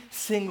 every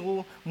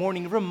single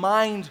morning,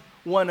 remind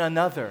one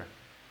another,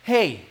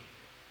 hey,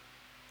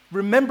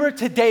 remember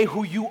today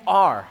who you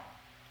are.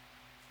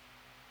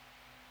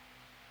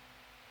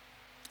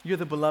 You're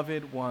the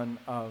beloved one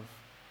of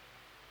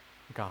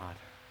God.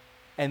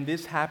 And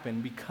this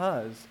happened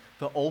because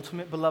the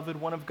ultimate beloved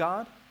one of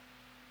God,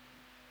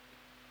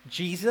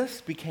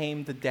 Jesus,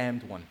 became the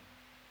damned one.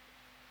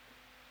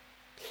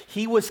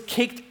 He was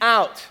kicked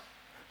out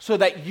so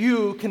that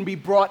you can be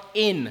brought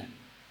in.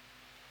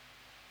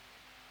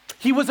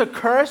 He was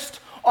accursed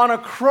on a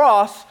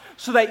cross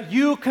so that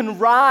you can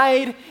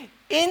ride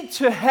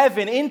into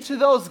heaven, into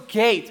those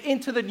gates,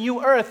 into the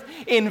new earth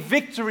in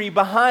victory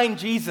behind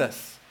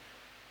Jesus.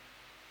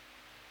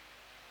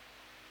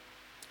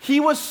 He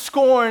was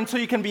scorned so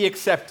you can be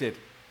accepted.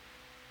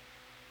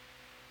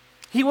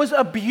 He was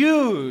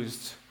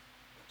abused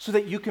so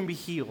that you can be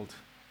healed.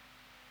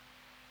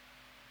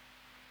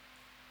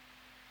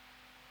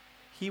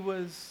 He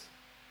was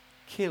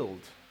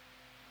killed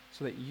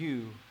so that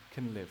you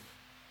can live.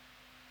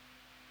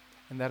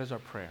 And that is our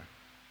prayer.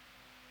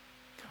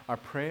 Our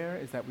prayer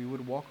is that we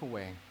would walk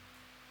away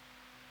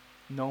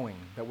knowing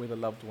that we're the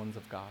loved ones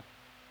of God.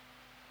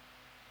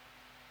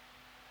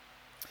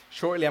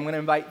 Shortly, I'm going to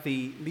invite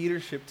the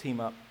leadership team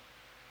up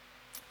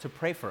to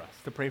pray for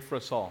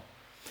us all.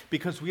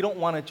 Because we don't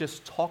want to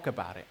just talk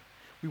about it.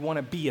 We want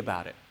to be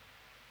about it.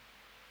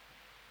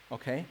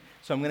 Okay?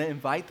 So I'm going to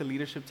invite the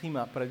leadership team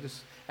up, but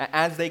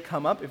as they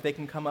come up, if they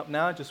can come up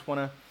now, I just want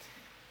to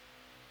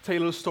tell you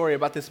a little story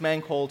about this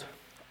man called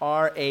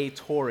R.A.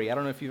 Torrey. I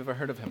don't know if you've ever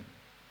heard of him.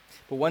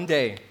 But one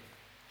day,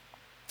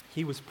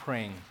 he was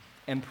praying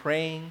and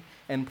praying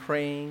and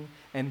praying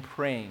and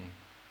praying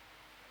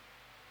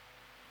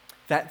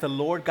that the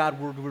Lord God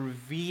would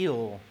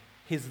reveal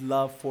his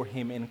love for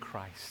him in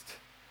Christ.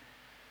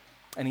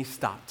 And he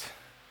stopped.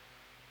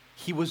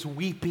 He was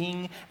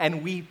weeping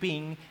and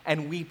weeping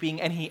and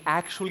weeping, and he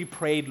actually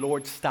prayed,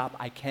 Lord, stop,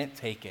 I can't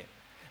take it.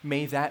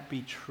 May that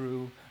be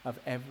true of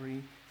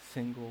every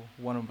single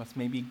one of us.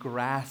 May we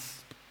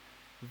grasp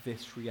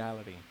this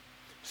reality.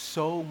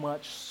 So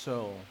much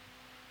so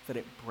that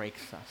it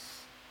breaks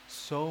us.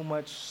 So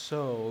much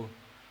so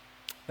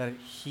that it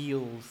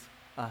heals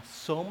us.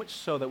 So much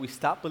so that we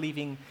stop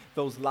believing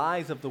those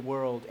lies of the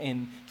world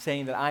and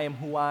saying that I am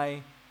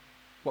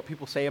what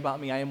people say about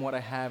me, I am what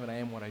I have, and I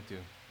am what I do.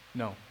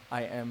 No,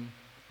 I am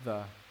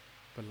the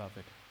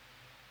beloved.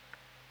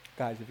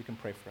 Guys, if you can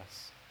pray for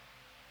us.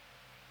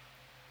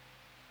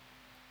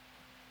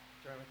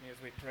 Join with me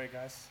as we pray,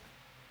 guys.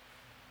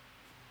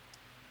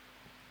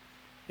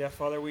 Yeah,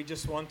 Father, we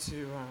just want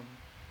to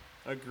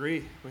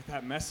agree with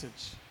that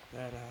message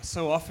that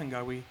so often,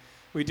 God,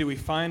 we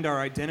find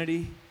our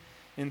identity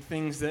in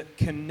things that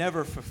can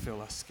never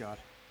fulfill us, God,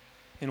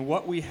 in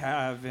what we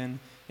have and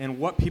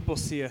what people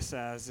see us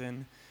as,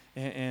 and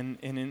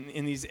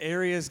in these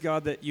areas,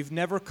 God, that you've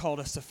never called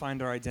us to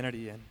find our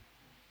identity in.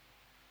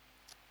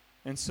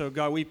 And so,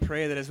 God, we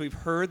pray that as we've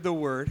heard the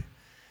word,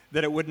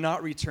 that it would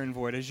not return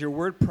void, as your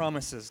word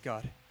promises,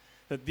 God,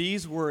 that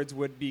these words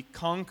would be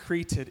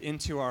concreted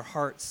into our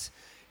hearts,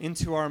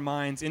 into our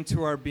minds,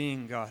 into our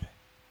being, God.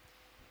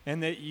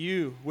 And that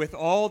you, with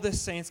all the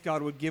saints,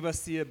 God, would give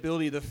us the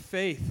ability, the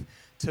faith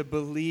to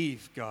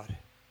believe, God,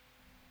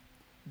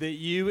 that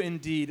you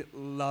indeed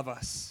love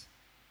us.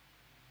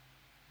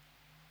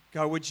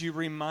 God, would you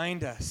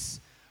remind us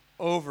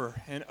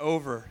over and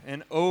over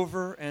and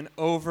over and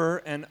over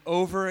and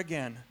over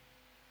again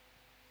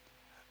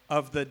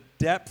of the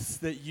depths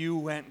that you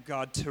went,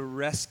 God, to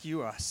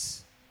rescue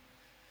us,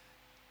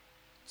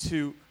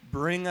 to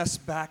bring us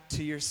back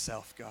to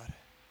yourself, God.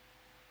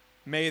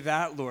 May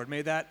that, Lord,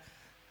 may that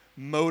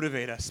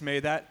motivate us.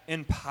 May that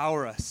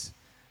empower us.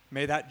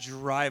 May that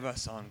drive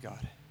us on,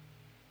 God.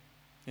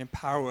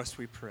 Empower us,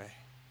 we pray.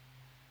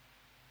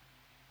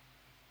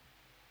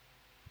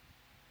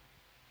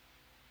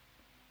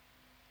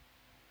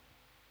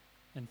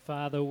 And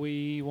Father,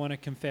 we want to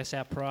confess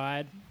our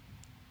pride.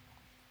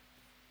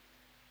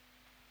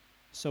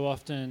 So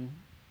often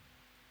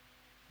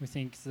we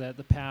think that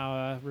the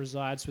power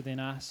resides within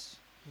us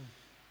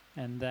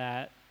and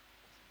that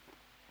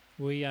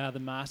we are the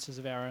masters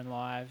of our own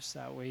lives,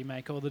 that we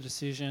make all the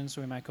decisions,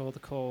 we make all the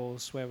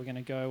calls, where we're going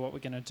to go, what we're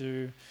going to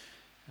do.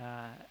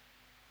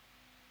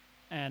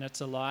 And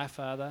it's a lie,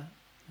 Father.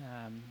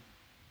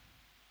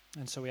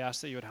 And so we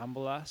ask that you would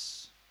humble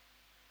us,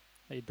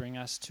 that you'd bring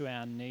us to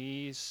our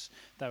knees,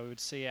 that we would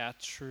see our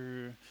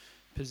true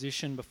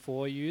position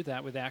before you,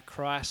 that without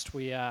Christ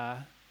we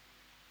are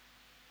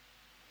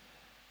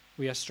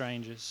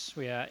strangers,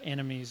 we are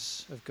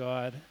enemies of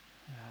God,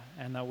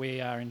 and that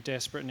we are in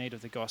desperate need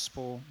of the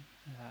gospel.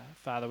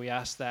 Father, we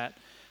ask that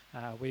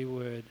we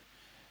would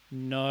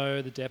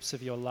know the depths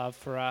of your love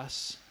for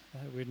us,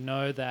 that we'd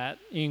know that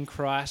in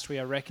Christ we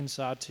are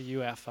reconciled to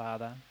you, our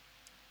Father,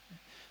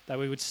 that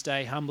we would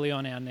stay humbly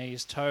on our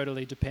knees,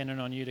 totally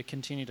dependent on you to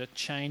continue to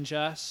change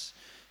us,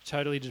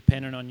 totally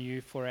dependent on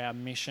you for our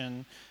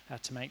mission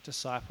to make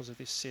disciples of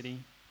this city.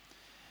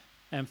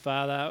 And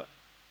Father,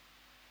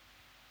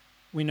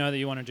 we know that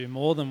you want to do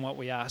more than what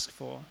we ask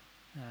for.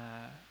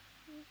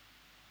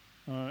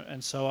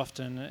 And so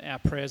often our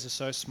prayers are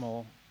so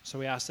small. So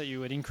we ask that you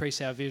would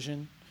increase our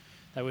vision,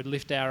 that would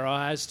lift our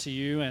eyes to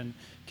you and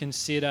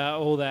consider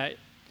all that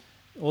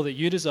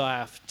you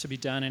desire to be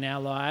done in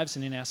our lives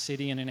and in our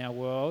city and in our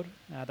world,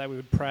 that we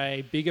would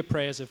pray bigger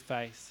prayers of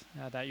faith,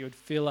 that you would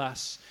fill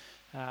us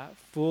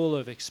full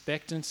of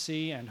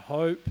expectancy and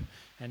hope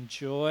and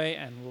joy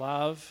and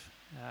love,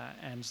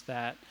 and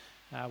that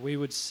we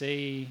would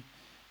see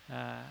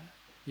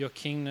your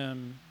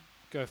kingdom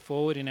go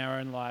forward in our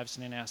own lives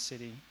and in our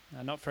city,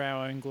 not for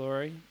our own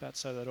glory, but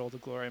so that all the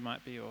glory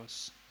might be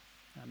yours.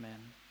 Amen.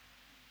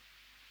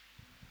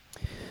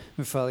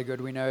 And Father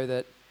God, we know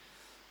that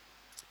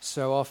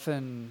so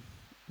often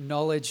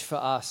knowledge for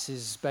us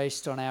is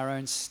based on our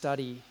own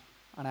study,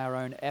 on our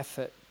own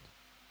effort.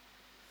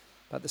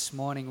 But this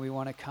morning we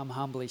want to come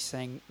humbly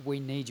saying, we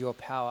need your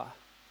power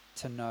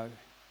to know.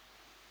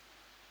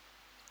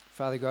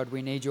 Father God,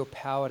 we need your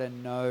power to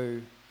know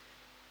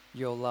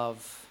your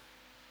love,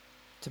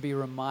 to be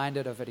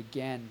reminded of it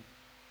again.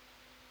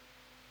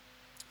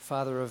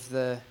 Father, of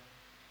the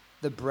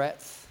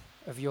breadth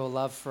of your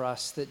love for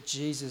us, that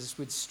Jesus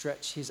would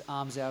stretch his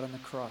arms out on the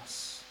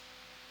cross,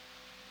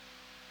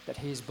 that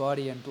his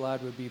body and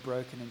blood would be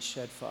broken and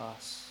shed for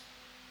us.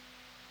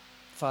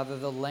 Father,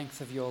 the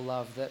length of your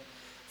love, that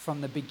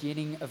from the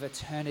beginning of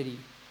eternity,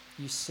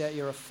 you set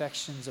your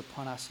affections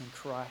upon us in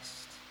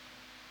Christ.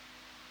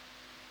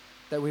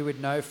 That we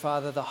would know,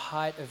 Father, the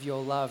height of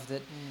your love,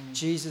 that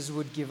Jesus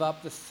would give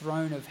up the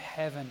throne of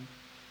heaven,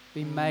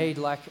 be made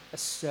like a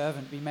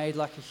servant, be made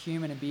like a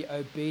human, and be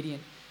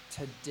obedient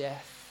to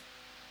death.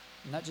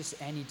 Not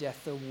just any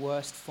death, the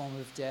worst form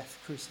of death,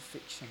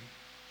 crucifixion.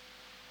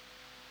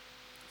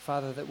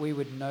 Father, that we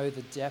would know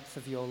the depth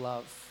of your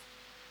love,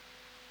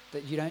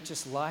 that you don't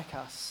just like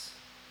us,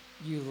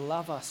 you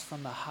love us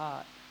from the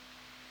heart.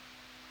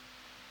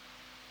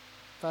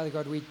 Father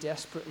God, we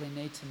desperately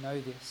need to know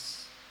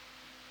this.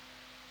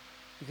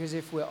 Because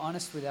if we're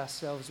honest with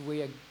ourselves,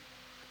 we're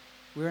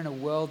in a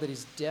world that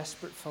is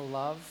desperate for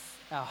love.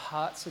 Our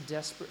hearts are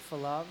desperate for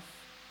love.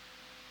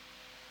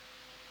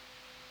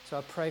 So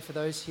I pray for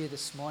those here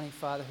this morning,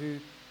 Father, who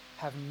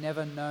have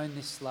never known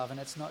this love, and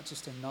it's not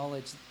just a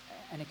knowledge,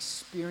 an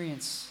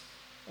experience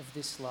of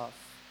this love.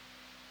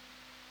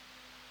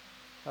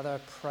 Father, I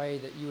pray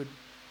that you would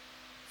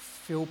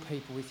fill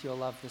people with your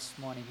love this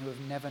morning who have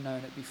never known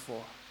it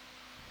before.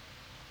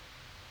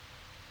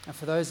 And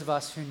for those of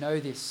us who know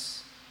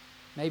this,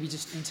 maybe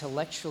just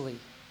intellectually,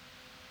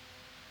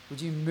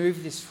 would you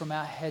move this from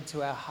our head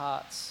to our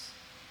hearts?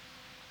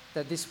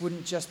 That this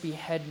wouldn't just be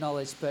head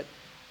knowledge, but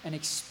an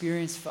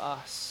experience for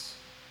us.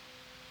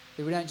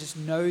 That we don't just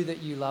know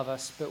that you love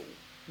us, but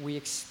we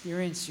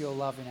experience your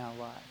love in our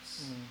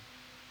lives.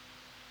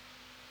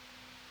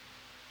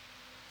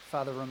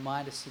 Father,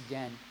 remind us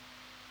again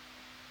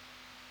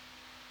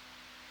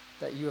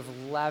that you have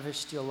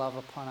lavished your love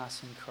upon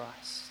us in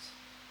Christ.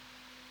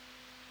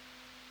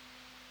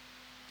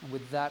 And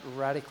with that,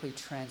 radically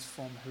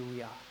transform who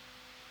we are.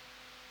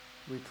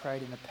 We pray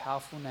it in the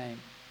powerful name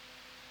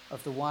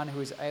of the one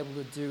who is able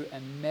to do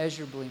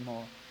immeasurably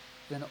more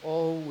than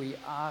all we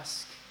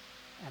ask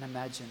and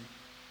imagine.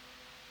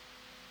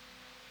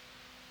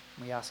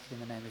 We ask it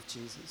in the name of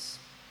Jesus.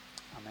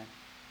 Amen.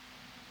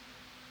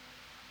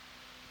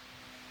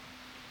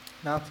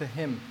 Now to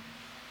him,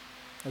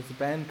 as the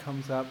band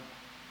comes up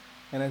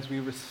and as we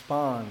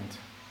respond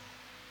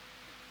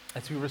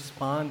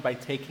by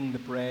taking the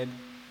bread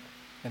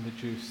and the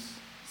juice,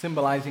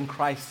 symbolizing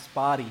Christ's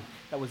body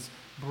that was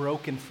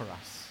broken for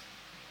us,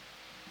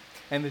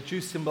 and the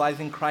juice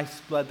symbolizing Christ's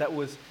blood that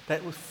was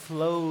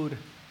flowed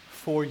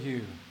for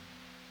you,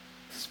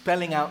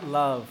 spelling out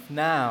love.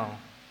 Now,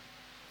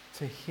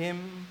 to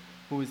him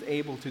who is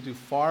able to do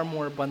far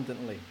more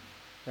abundantly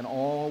than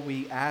all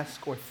we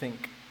ask or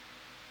think,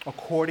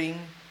 according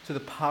to the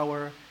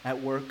power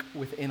at work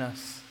within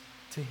us.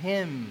 To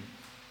him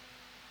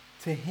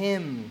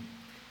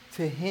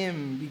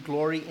be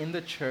glory in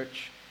the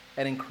church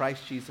and in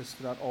Christ Jesus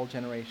throughout all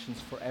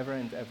generations, forever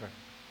and ever.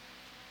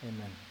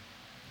 Amen.